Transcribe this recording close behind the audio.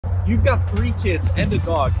You've got 3 kids and a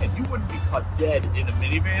dog, and you wouldn't be caught dead in a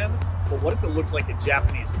minivan, but what if it looked like a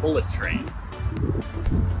Japanese bullet train?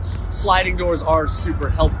 Sliding doors are super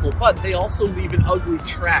helpful, but they also leave an ugly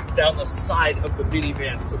track down the side of the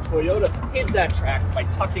minivan, so Toyota hid that track by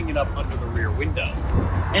tucking it up under the rear window.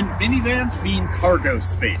 And minivans mean cargo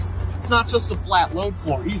space. It's not just a flat load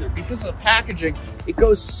floor either. Because of the packaging, it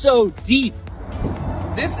goes so deep.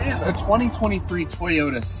 This is a 2023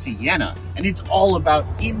 Toyota Sienna, and it's all about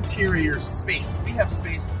interior space. We have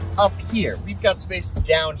space up here. We've got space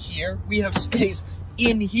down here. We have space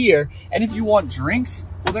in here. And if you want drinks,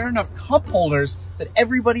 well, there are enough cup holders that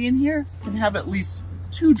everybody in here can have at least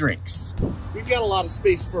 2 drinks. We've got a lot of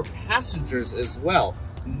space for passengers as well.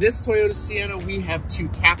 In this Toyota Sienna, we have 2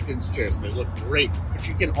 captain's chairs. They look great, but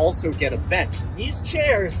you can also get a bench. These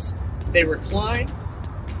chairs, they recline,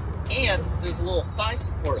 and there's a little thigh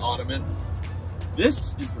support ottoman.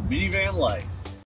 This is the minivan life.